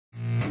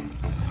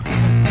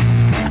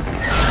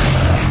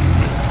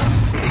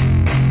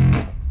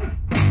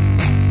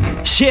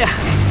Yeah,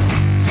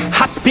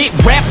 I spit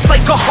raps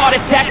like a heart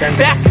attack,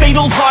 fast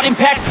fatal heart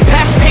impact,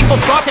 past painful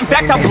scars. In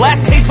fact, I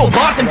blast tasteful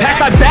bars and pass.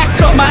 I back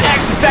up my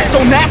actions, fact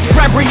don't ask,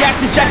 grab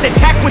reactions, jacked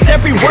attack with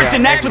every word,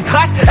 then act with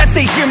class as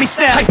they hear me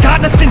snap. I got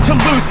nothing to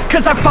lose,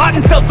 cause I fought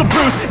and felt the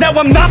bruise. Now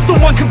I'm not the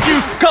one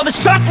confused, call the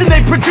shots and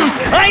they produce.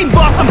 I ain't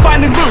lost, I'm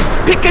finally loose,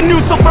 pick a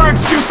new silver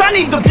excuse. I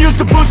need the views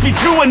to boost me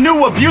to a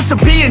new abuse of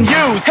being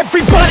used.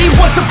 Everybody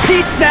wants a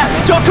piece now,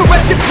 y'all can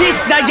rest in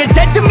peace now. You're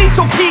dead to me,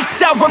 so peace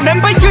out,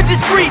 remember you're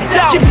discreet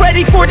out. Get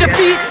ready for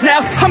defeat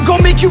now, I'm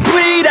gonna make you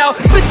bleed out.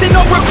 Listen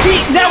on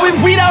repeat now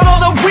and weed out all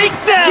the weak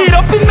now. Get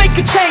up and make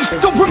a change,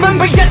 don't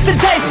remember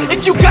yesterday.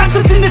 If you got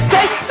something to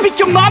say, speak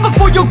your mind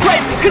before your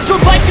grave, cause your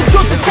life is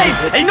yours to save.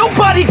 Ain't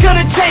nobody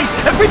gonna change,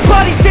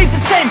 everybody stays the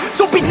same.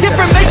 So be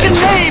different, make a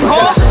name,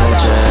 like a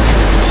soldier,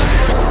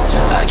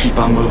 I keep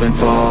on moving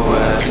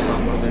forward,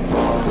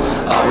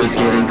 always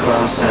getting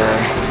closer.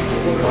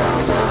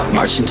 I'm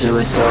marching till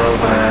it's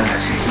over.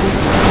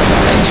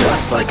 And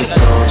just like a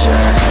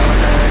soldier,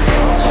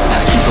 I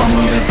keep on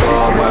moving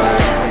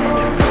forward,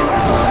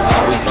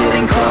 always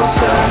getting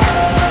closer.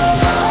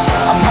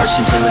 I'm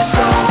marching till it's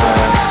over.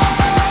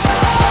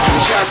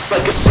 And just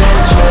like a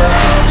soldier,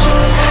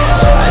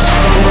 I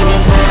keep on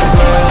moving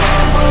forward,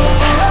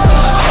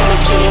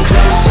 always getting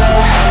closer.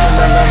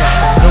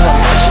 I'm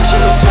marching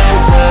till it's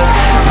over.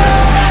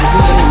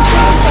 And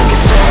just like a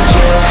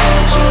soldier,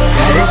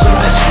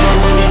 I keep on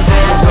moving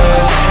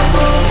forward,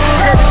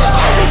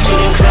 always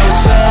getting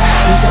closer.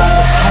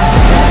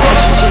 I'm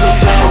marching till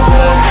it's over.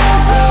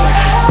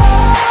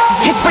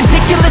 It's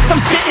ridiculous, I'm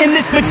spitting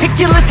this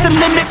meticulous and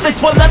limitless,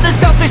 while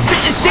others out there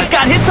spitting shit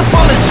got hits up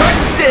on the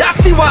charts. I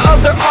see why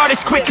other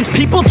artists quit, cause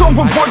people don't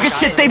reward your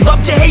shit. They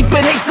love to hate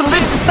but hate to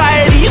live.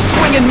 Society is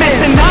swing and miss,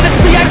 and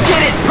honestly I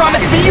get it.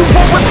 Promise me you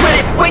won't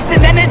regret it.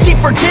 Wasting energy,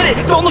 forget it.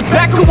 Don't look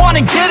back, go on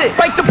and get it.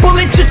 Bite the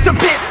bullet just a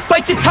bit,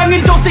 bite your tongue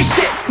and don't say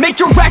shit.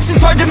 Make your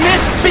actions hard to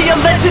miss, be a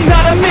legend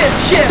not a myth.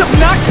 Yeah. It's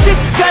obnoxious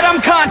that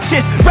I'm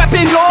conscious,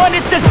 rapping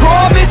honest as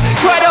promise.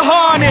 Try to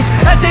harness,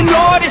 as an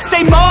artist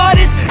stay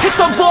modest. It's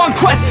a long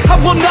quest, I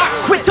will not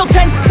quit till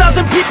 10,000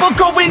 people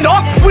going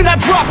off when I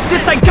drop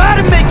this. I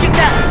gotta make it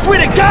now, swear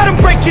to God I'm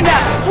breaking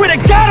out. Swear to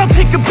God I'll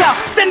take a bow,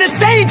 stand the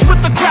stage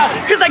with the crowd,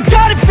 cause I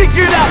got it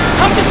figured out.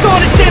 I'm just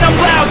honest and I'm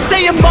loud,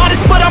 saying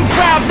modest but I'm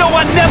proud. No,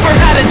 I never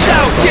had a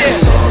doubt. Like a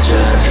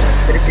soldier,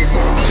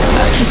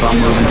 I keep on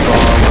moving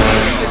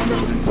forward,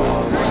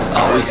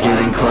 always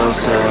getting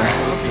closer.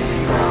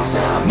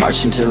 I'm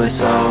marching till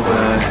it's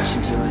over.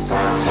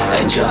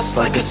 And just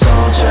like a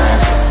soldier,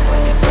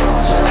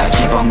 I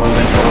keep on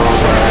moving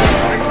forward,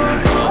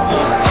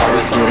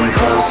 always getting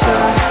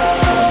closer.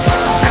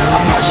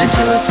 I'm marching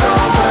till it's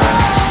over.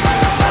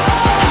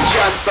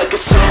 Just like a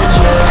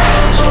soldier,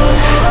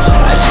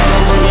 I keep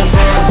on moving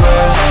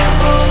forward,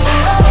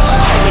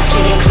 always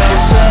getting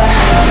closer.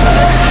 I'm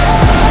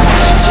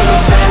marching till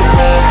it's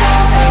over.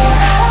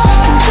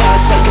 And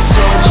just like a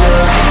soldier,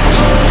 I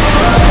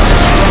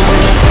keep on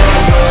moving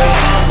forward,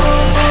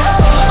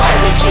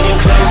 always getting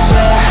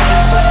closer.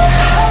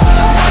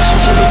 I'm marching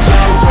till it's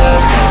over.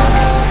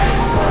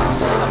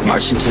 I'm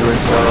marching till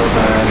it's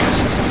over.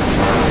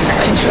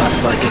 And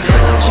just like a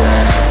soldier,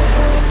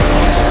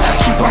 I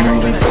keep on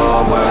moving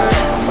forward,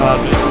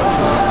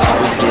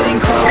 always getting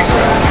closer.